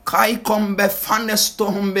 Testimonies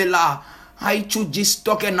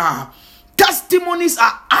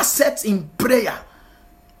are assets in prayer.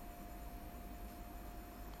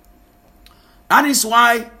 That is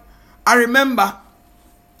why I remember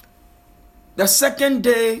the second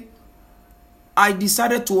day I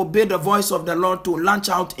decided to obey the voice of the Lord to launch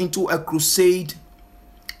out into a crusade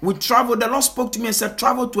We traveled. The Lord spoke to me and said,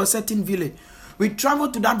 travel to a certain village. We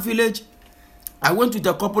traveled to that village. I went with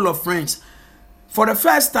a couple of friends. For the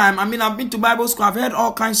first time, I've been to Bible school. I've heard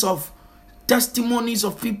all kinds of testimonies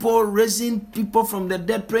of people raising people from the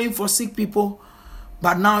dead, praying for sick people.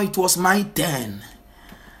 But now it was my turn.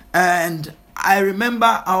 And I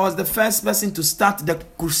remember I was the first person to start the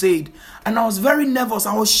crusade. And I was very nervous.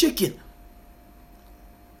 I was shaking.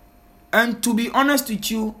 And to be honest with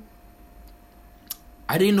you,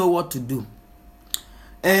 I didn't know what to do.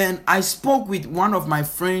 And I spoke with one of my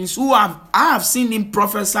friends who I have seen him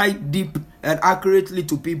prophesy deep and accurately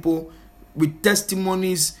to people with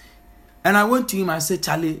testimonies. And I went to him, I said,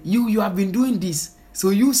 Charlie, you have been doing this, so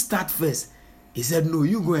you start first. He said, no,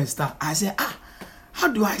 you go and start. I said, how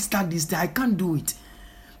do I start this thing? I can't do it.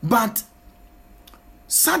 But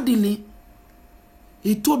suddenly,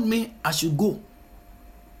 he told me I should go.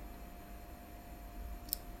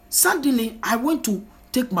 Suddenly, I went to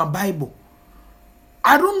take my Bible.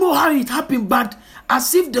 I don't know how it happened, but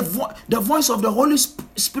as if the voice of the Holy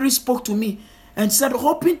Spirit spoke to me and said,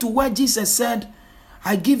 hoping to where Jesus said,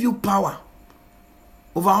 I give you power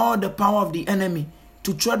over all the power of the enemy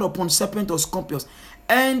to tread upon serpents or scorpions.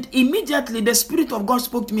 And immediately the Spirit of God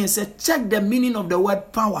spoke to me and said, check the meaning of the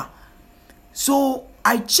word power. So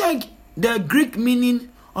I checked the Greek meaning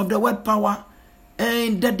of the word power,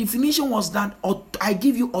 and the definition was that I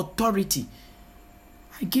give you authority.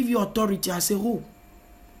 I give you authority. I say, oh.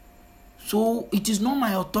 So it is not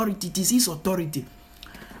my authority, it is his authority.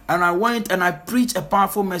 And I went and I preached a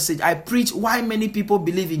powerful message. I preached why many people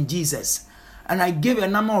believe in Jesus. And I gave a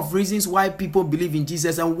number of reasons why people believe in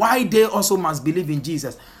Jesus and why they also must believe in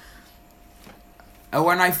Jesus. And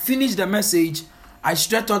when I finished the message, I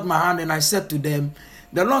stretched out my hand and I said to them,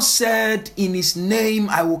 the Lord said, in his name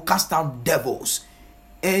I will cast out devils.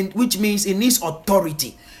 And which means in his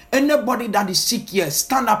authority. Anybody that is sick here,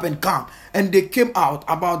 stand up and come. And they came out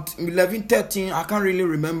about 11, 13, I can't really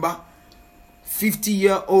remember.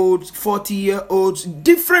 50-year-olds, 40-year-olds,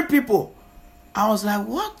 different people. I was like,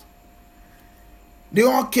 what? They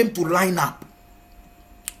all came to line up.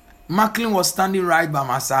 Macklin was standing right by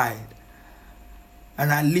my side.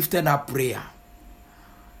 And I lifted up prayer.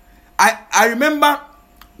 I remember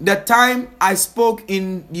the time I spoke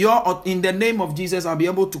in the name of Jesus, I'll be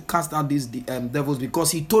able to cast out these devils, because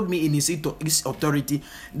he told me in his authority.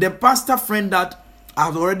 The pastor friend that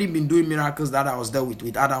I've already been doing miracles that I was there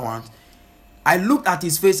with other ones, I looked at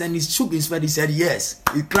his face and he shook his head. He said, yes.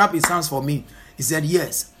 He clapped his hands for me. He said,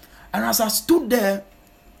 yes. And as I stood there,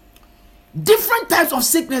 different types of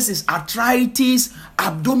sicknesses, arthritis,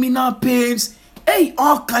 abdominal pains,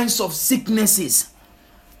 all kinds of sicknesses.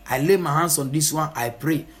 I lay my hands on this one, I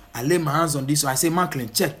pray. I lay my hands on this one. I say,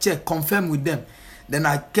 Macklin, check, confirm with them. Then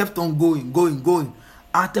I kept on going.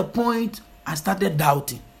 At a point, I started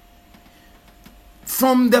doubting.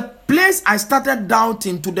 From the place I started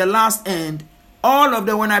doubting to the last end, all of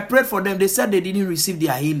them, when I prayed for them, they said they didn't receive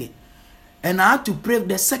their healing. And I had to pray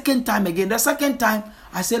the second time again. The second time,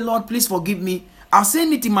 I said, Lord, please forgive me. I was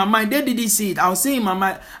saying it in my mind. They didn't see it. I was saying in my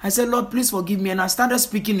mind, I said, Lord, please forgive me. And I started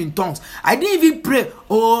speaking in tongues. I didn't even pray,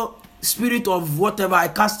 oh, spirit of whatever, I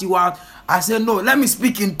cast you out. I said, no, let me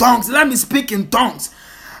speak in tongues. And I spoke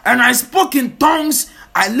in tongues.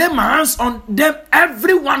 I laid my hands on them,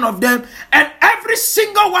 every one of them. And every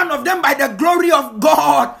single one of them, by the glory of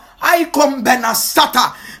God, I come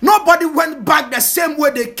benasata. Nobody went back the same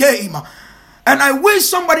way they came. And I wish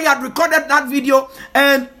somebody had recorded that video.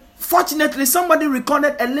 And fortunately, somebody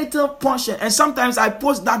recorded a little portion. And sometimes I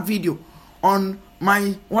post that video on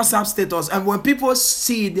my WhatsApp status. And when people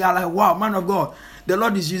see it, they are like, wow, man of God, the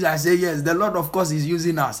Lord is using. I say, yes, the Lord, of course, is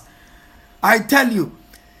using us. I tell you,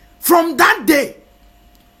 from that day,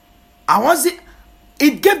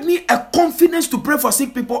 it gave me a confidence to pray for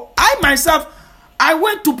sick people. I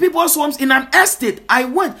went to people's homes in an estate.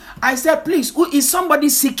 I said, please, who is somebody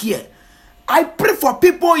sick here? I pray for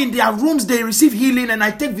people in their rooms, they receive healing, and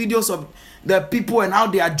I take videos of the people and how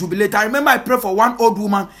they are jubilated. I remember I prayed for one old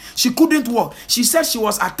woman. She couldn't walk. She said she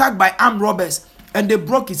was attacked by armed robbers and they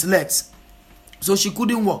broke his legs. So she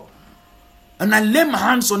couldn't walk. And I laid my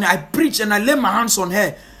hands on her. I preached and I laid my hands on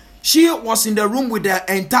her. She was in the room with the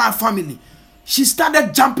entire family. She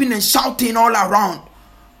started jumping and shouting all around.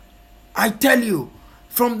 I tell you,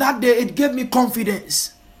 from that day, it gave me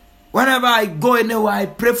confidence. Whenever I go anywhere, I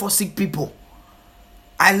pray for sick people.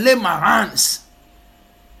 I lay my hands.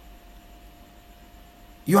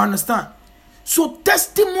 You understand? So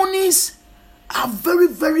testimonies are very,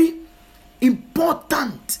 very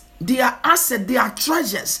important. They are assets, they are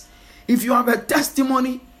treasures. If you have a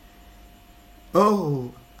testimony,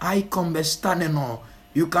 I come standing on,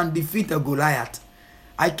 you can defeat a Goliath.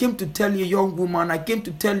 I came to tell you, young woman, I came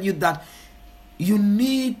to tell you that you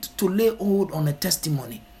need to lay hold on a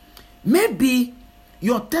testimony. Maybe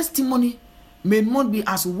your testimony may not be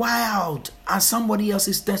as wild as somebody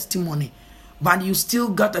else's testimony, but you still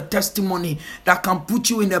got a testimony that can put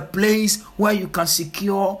you in a place where you can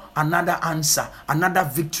secure another answer, another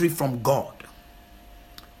victory from God.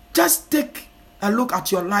 Just take a look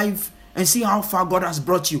at your life and see how far God has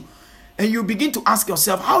brought you. And you begin to ask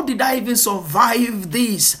yourself, how did I even survive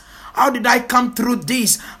this? How did I come through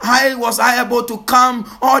this? How was I able to come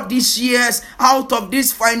all these years out of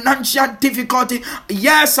this financial difficulty?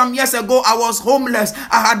 Yes, some years ago I was homeless.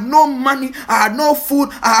 I had no money. I had no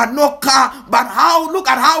food. I had no car. But look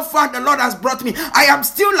at how far the Lord has brought me. I am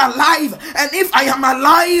still alive. And if I am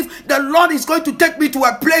alive, the Lord is going to take me to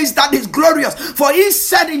a place that is glorious. For he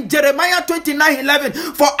said in Jeremiah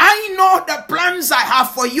 29:11, for I know the plans I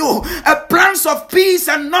have for you, a plans of peace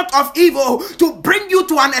and not of evil, to bring you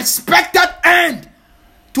to an expected end,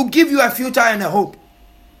 to give you a future and a hope.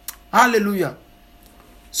 Hallelujah.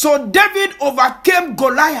 So David overcame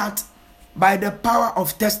Goliath by the power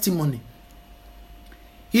of testimony.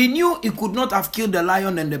 He knew he could not have killed the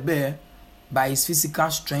lion and the bear by his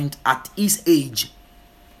physical strength at his age.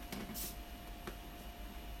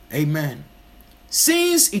 Amen.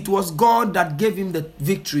 Since it was God that gave him the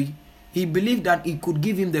victory, he believed that he could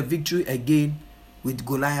give him the victory again with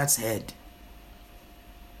Goliath's head.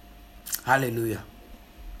 Hallelujah.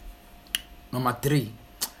 Number 3,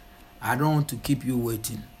 I don't want to keep you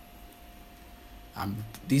waiting.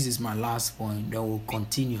 This is my last point. Then we'll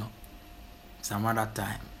continue some other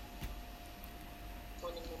time.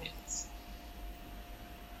 20 minutes.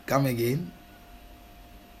 Come again.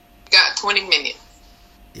 Got 20 minutes.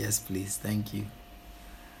 Yes, please. Thank you.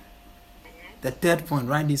 The 3rd point,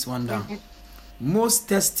 write this one down. Most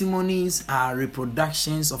testimonies are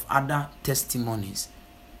reproductions of other testimonies.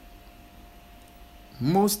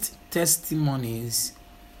 Most testimonies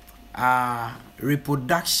are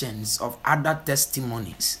reproductions of other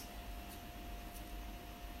testimonies.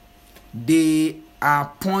 They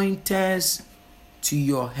are pointers to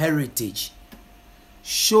your heritage,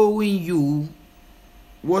 showing you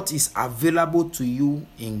what is available to you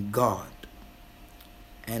in God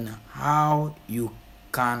and how you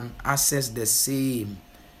can access the same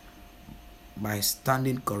by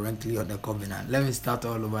standing correctly on the covenant. Let me start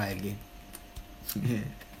all over again.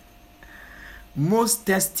 Most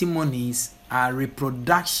testimonies are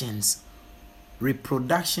reproductions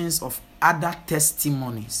of other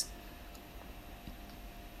testimonies.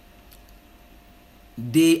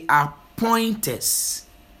 They are pointers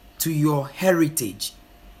to your heritage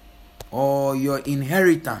or your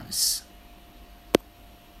inheritance.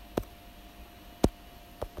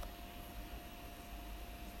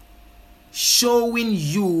 Showing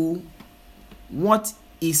you what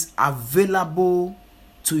is available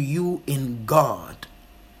to you in God.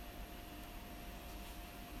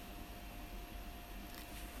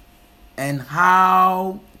 And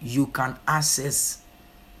how you can access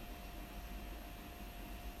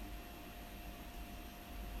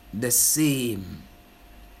the same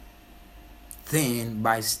thing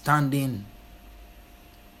by standing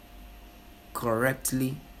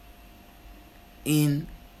correctly in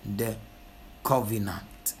the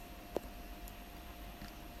covenant.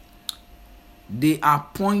 They are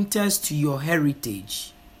pointers to your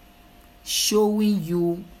heritage, showing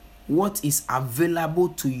you what is available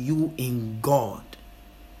to you in God.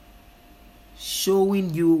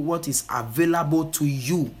 Showing you what is available to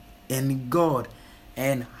you in God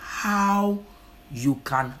and how you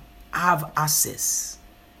can have access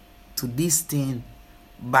to this thing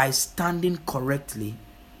by standing correctly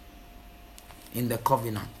in the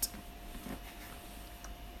covenant.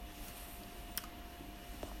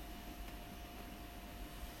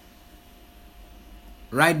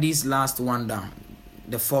 Write this last one down.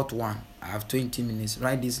 The 4th one. I have 20 minutes.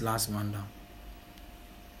 Write this last one down.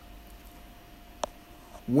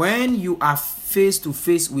 When you are face to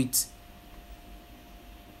face with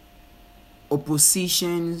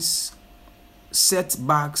oppositions,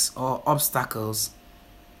 setbacks, or obstacles,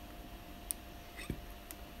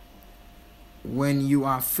 when you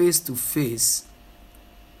are face to face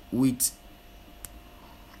with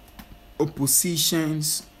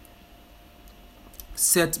oppositions,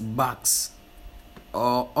 setbacks,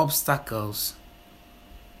 or obstacles,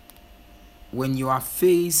 when you are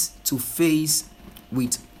face to face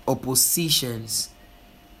with oppositions,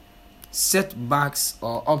 setbacks,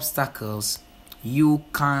 or obstacles, you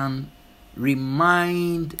can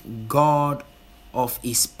remind God of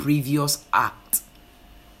his previous act.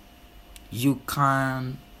 You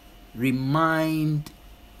can remind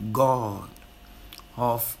God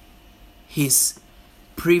of his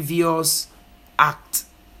previous act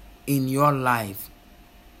in your life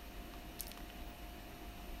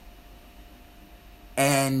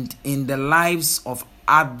and in the lives of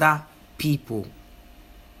other people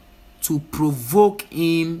to provoke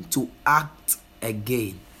him to act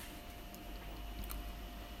again.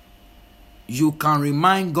 You can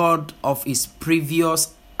remind God of his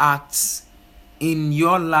previous acts in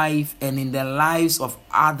your life and in the lives of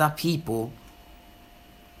other people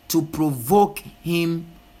to provoke him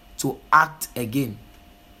to act again.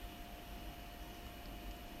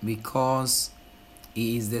 Because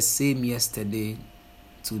he is the same yesterday,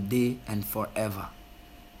 today, and forever.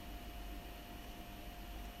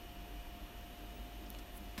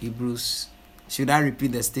 Hebrews. Should I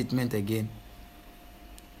repeat the statement again?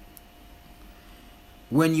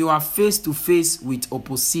 When you are face to face with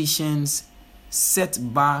oppositions,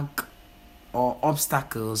 setback, or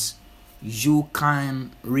obstacles, you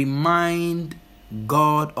can remind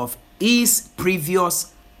God of his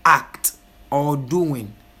previous act or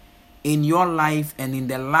doing in your life and in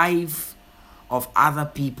the life of other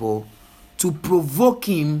people to provoke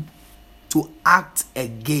him to act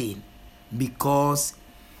again, because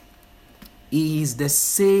he is the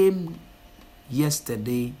same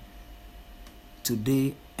yesterday,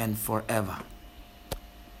 today, and forever.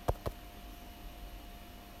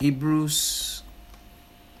 Hebrews.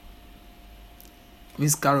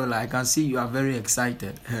 Miss Carola, I can see you are very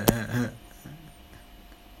excited.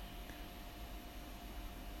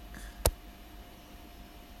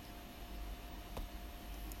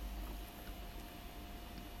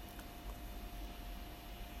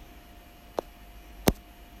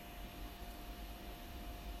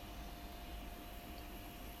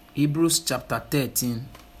 Hebrews chapter 13,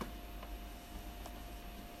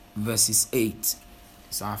 verses 8.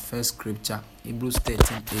 It's our first scripture. Hebrews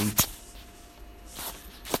 13, 8.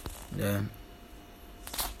 Then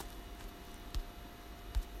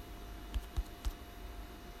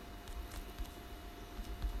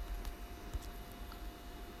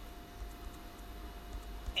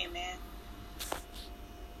Amen.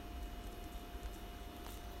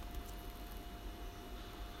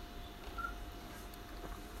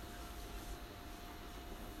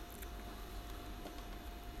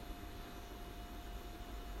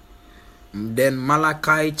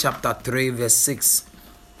 Malachi chapter 3, verse 6.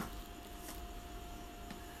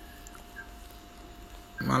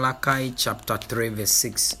 Malachi chapter 3, verse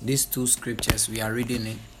 6. These two scriptures, we are reading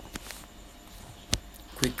it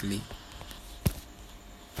quickly.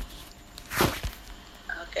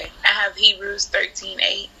 Okay. I have Hebrews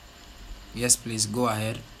 13:8. Yes, please, go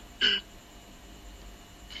ahead.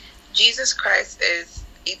 Jesus Christ is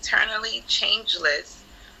eternally changeless,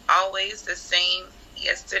 always the same,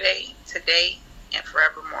 yesterday, today, and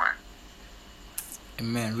forevermore.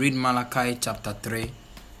 Amen. Read Malachi chapter 3,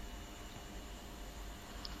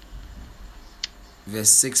 verse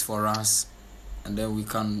 6 for us, and then we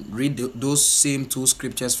can read those same two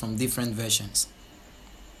scriptures from different versions.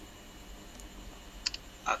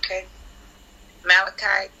 Okay.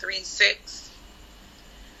 Malachi 3:6.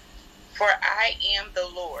 For I am the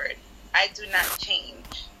Lord, I do not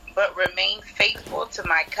change, but remain faithful to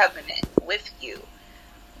my covenant with you.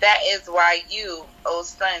 That is why you, O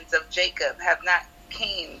sons of Jacob, have not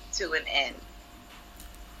come to an end.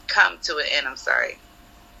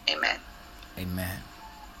 Amen. Amen.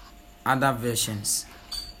 Other versions.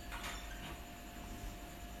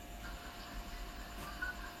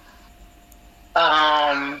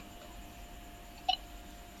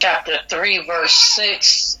 Chapter 3, verse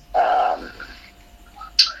 6,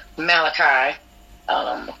 Malachi.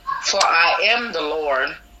 For I am the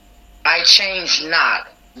Lord, I change not.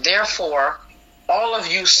 Therefore, all of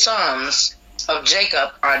you sons of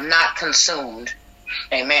Jacob are not consumed.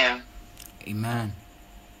 Amen. Amen.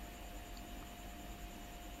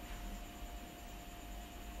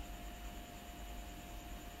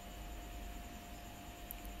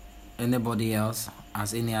 Anybody else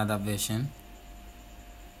has any other version?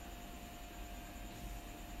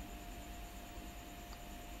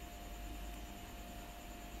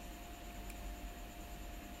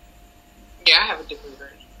 Yeah, I have a different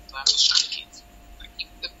version. So I'm just trying to keep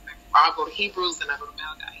I'll go to Hebrews and I go to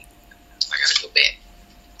Malachi. So I gotta go back.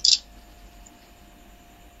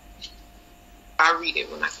 I'll read it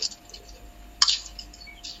when I get to it.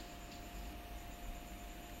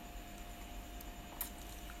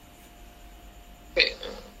 Okay.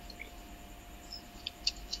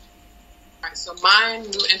 Alright, so mine,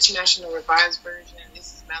 New International Revised Version,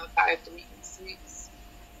 this is Malachi 3 and 6.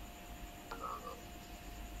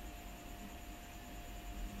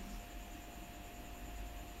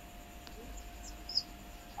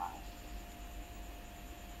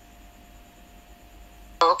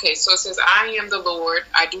 Okay, so it says, I am the Lord,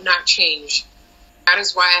 I do not change. That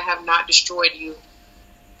is why I have not destroyed you,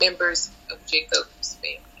 members of Jacob's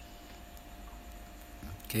family.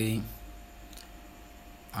 Okay.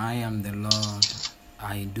 I am the Lord,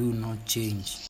 I do not change.